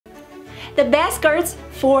The best skirts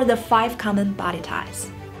for the 5 common body types.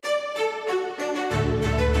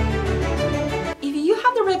 If you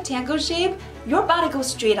have the rectangle shape, your body goes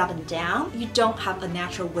straight up and down, you don't have a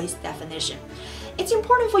natural waist definition. It's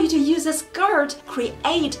important for you to use a skirt to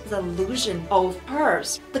create the illusion of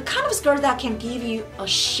curves. The kind of skirt that can give you a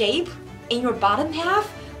shape in your bottom half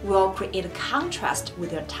will create a contrast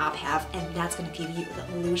with your top half, and that's going to give you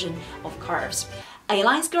the illusion of curves.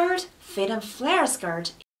 A-line skirt, fit and flare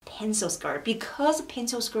skirt, pencil skirt. Because a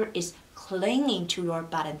pencil skirt is clinging to your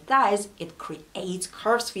butt and thighs, it creates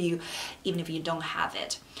curves for you even if you don't have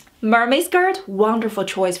it. Mermaid skirt, wonderful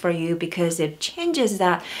choice for you because it changes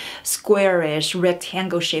that squarish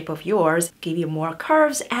rectangle shape of yours, give you more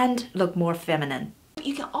curves and look more feminine.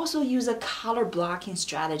 You can also use a color blocking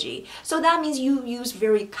strategy. So that means you use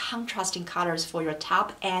very contrasting colors for your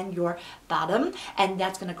top and your bottom, and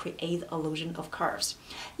that's going to create the illusion of curves.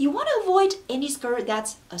 You want to avoid any skirt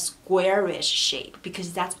that's a squarish shape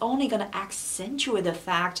because that's only going to accentuate the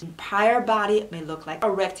fact the entire body may look like a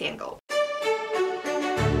rectangle.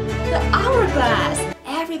 The hourglass.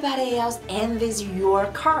 Everybody else envies your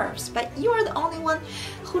curves, but you are the only one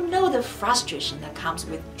who knows the frustration that comes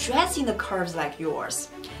with dressing the curves like yours.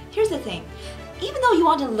 Here's the thing, even though you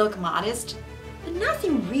want to look modest, but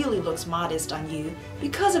nothing really looks modest on you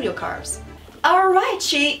because of your curves. Alright,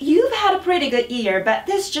 Chi, you've had a pretty good year, but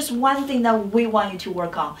there's just one thing that we want you to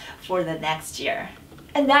work on for the next year,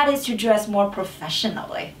 and that is to dress more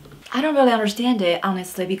professionally. I don't really understand it,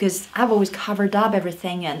 honestly, because I've always covered up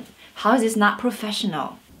everything, and how is this not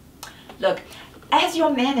professional? Look, as your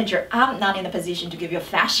manager, I'm not in a position to give you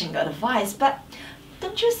fashion advice, but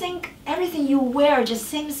don't you think everything you wear just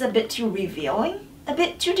seems a bit too revealing? A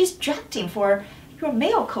bit too distracting for your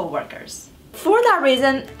male co-workers? For that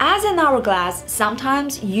reason, as an hourglass,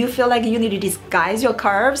 sometimes you feel like you need to disguise your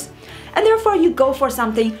curves, and therefore you go for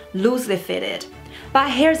something loosely fitted. But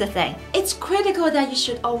here's the thing, it's critical that you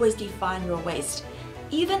should always define your waist.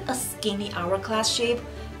 Even a skinny hourglass shape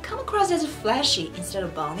come across as flashy instead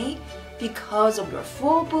of bony because of your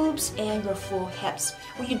full boobs and your full hips.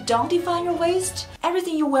 When you don't define your waist,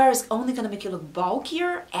 everything you wear is only going to make you look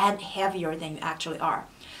bulkier and heavier than you actually are.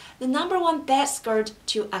 The #1 best skirt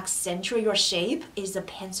to accentuate your shape is the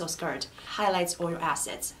pencil skirt. Highlights all your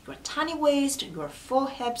assets. Your tiny waist, your full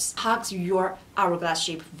hips, hugs your hourglass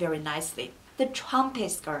shape very nicely. The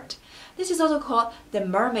trumpet skirt. This is also called the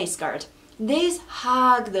mermaid skirt. These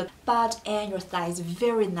hug the butt and your thighs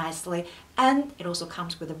very nicely, and it also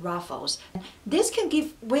comes with the ruffles. This can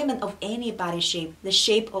give women of any body shape the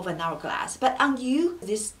shape of an hourglass, but on you,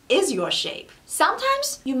 this is your shape.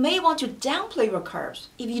 Sometimes you may want to downplay your curves.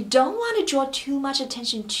 If you don't want to draw too much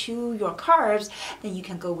attention to your curves, then you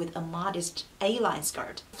can go with a modest A-line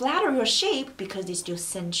skirt. Flatter your shape because they still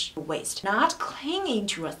cinch your waist, not clinging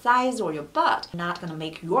to your thighs or your butt, not gonna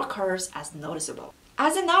make your curves as noticeable.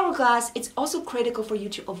 As an hourglass, it's also critical for you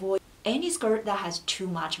to avoid any skirt that has too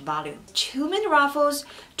much volume. Too many ruffles,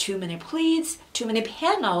 too many pleats, too many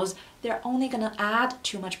panels, they're only gonna add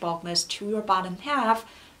too much bulkiness to your bottom half.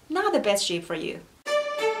 Not the best shape for you.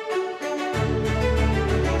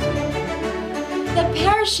 The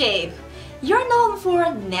pear shape. You're known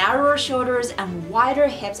for narrower shoulders and wider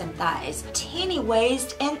hips and thighs, teeny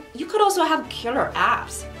waist, and you could also have killer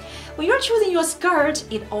abs. When you're choosing your skirt,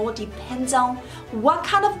 it all depends on what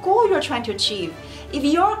kind of goal you're trying to achieve. If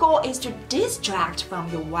your goal is to distract from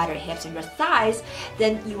your wider hips and your thighs,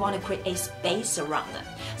 then you want to create a space around them.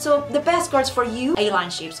 So the best skirts for you, A-line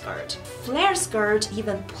shape skirt, flare skirt,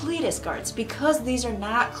 even pleated skirts, because these are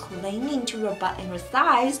not clinging to your butt and your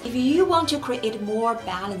thighs. If you want to create a more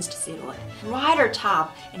balanced silhouette, brighter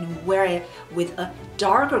top, and wear it with a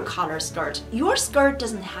darker color skirt. Your skirt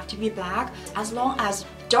doesn't have to be black. As long as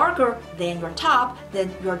darker than your top, then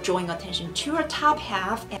you're drawing attention to your top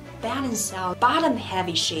half and balance out bottom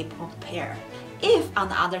heavy shape of the pear. If, on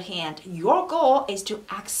the other hand, your goal is to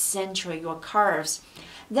accentuate your curves,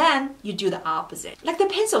 then you do the opposite, like the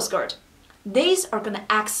pencil skirt. These are gonna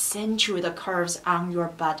accentuate the curves on your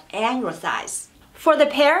butt and your thighs. For the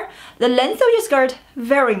pear, the length of your skirt,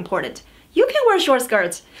 very important. You can wear short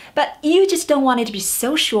skirts, but you just don't want it to be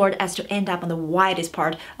so short as to end up on the widest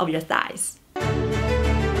part of your thighs.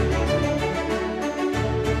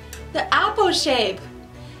 The apple shape.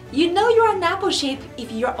 You know you're an apple shape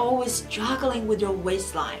if you're always struggling with your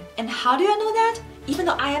waistline. And how do I know that? Even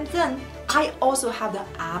though I am thin, I also have the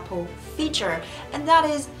apple feature. And that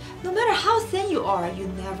is, no matter how thin you are, you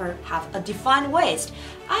never have a defined waist.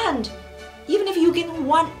 And even if you gain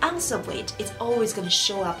 1 ounce of weight, it's always going to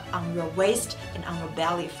show up on your waist and on your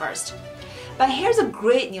belly first. But here's the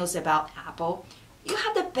great news about apple. You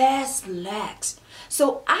have the best legs.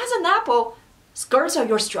 So as an apple, skirts are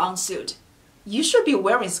your strong suit. You should be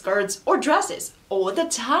wearing skirts or dresses all the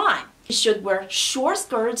time. You should wear short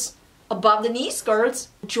skirts, above the knee skirts,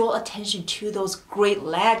 draw attention to those great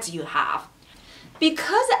legs you have.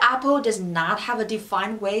 Because the apple does not have a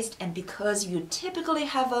defined waist and because you typically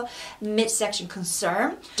have a midsection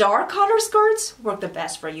concern, dark color skirts work the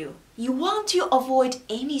best for you. You want to avoid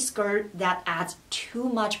any skirt that adds too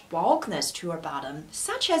much bulkiness to your bottom,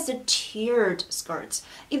 such as the tiered skirts.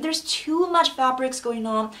 If there's too much fabrics going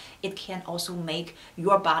on, it can also make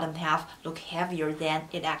your bottom half look heavier than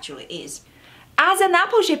it actually is. As an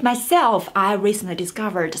apple shape myself, I recently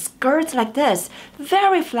discovered skirts like this,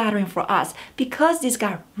 very flattering for us because this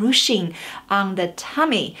got ruching on the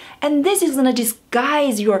tummy. And this is gonna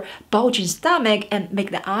disguise your bulging stomach and make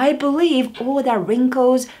the eye believe all the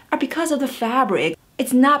wrinkles are because of the fabric.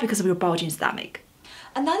 It's not because of your bulging stomach.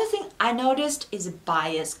 Another thing I noticed is a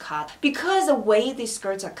bias cut. Because the way these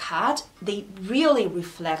skirts are cut, they really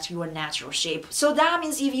reflect your natural shape. So that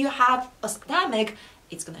means if you have a stomach,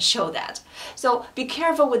 it's gonna show that. So be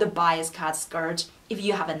careful with the bias cut skirt if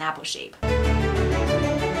you have an apple shape.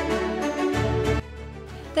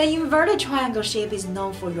 The inverted triangle shape is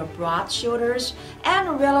known for your broad shoulders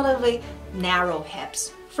and relatively narrow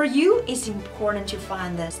hips. For you, it's important to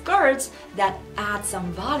find the skirts that add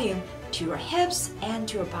some volume to your hips and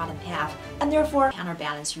to your bottom half, and therefore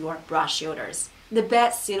counterbalance your broad shoulders. The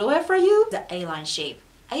best silhouette for you, the A-line shape.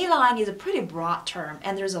 A-line is a pretty broad term,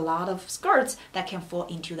 and there's a lot of skirts that can fall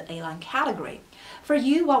into the A-line category. For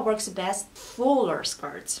you, what works best? Fuller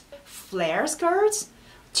skirts. Flare skirts,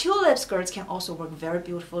 tulip skirts can also work very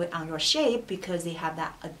beautifully on your shape because they have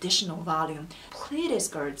that additional volume. Pleated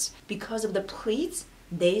skirts, because of the pleats,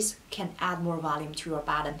 these can add more volume to your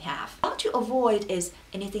bottom half. What to avoid is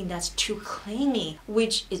anything that's too clingy,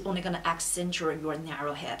 which is only going to accentuate your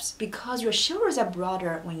narrow hips. Because your shoulders are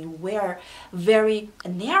broader, when you wear very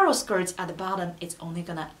narrow skirts at the bottom, it's only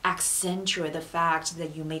going to accentuate the fact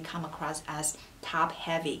that you may come across as top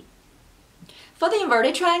heavy. For the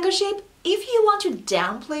inverted triangle shape, if you want to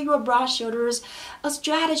downplay your broad shoulders, a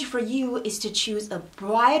strategy for you is to choose a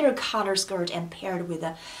brighter color skirt and pair it with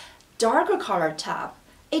a darker color top.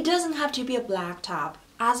 It doesn't have to be a black top.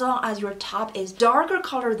 As long as your top is darker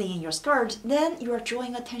color than your skirt, then you're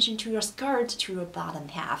drawing attention to your skirt to your bottom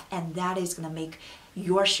half, and that is gonna make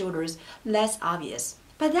your shoulders less obvious.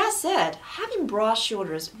 But that said, having broad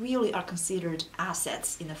shoulders really are considered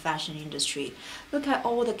assets in the fashion industry. Look at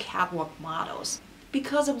all the catwalk models.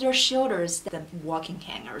 Because of their shoulders, the walking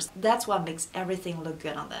hangers, that's what makes everything look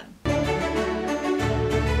good on them.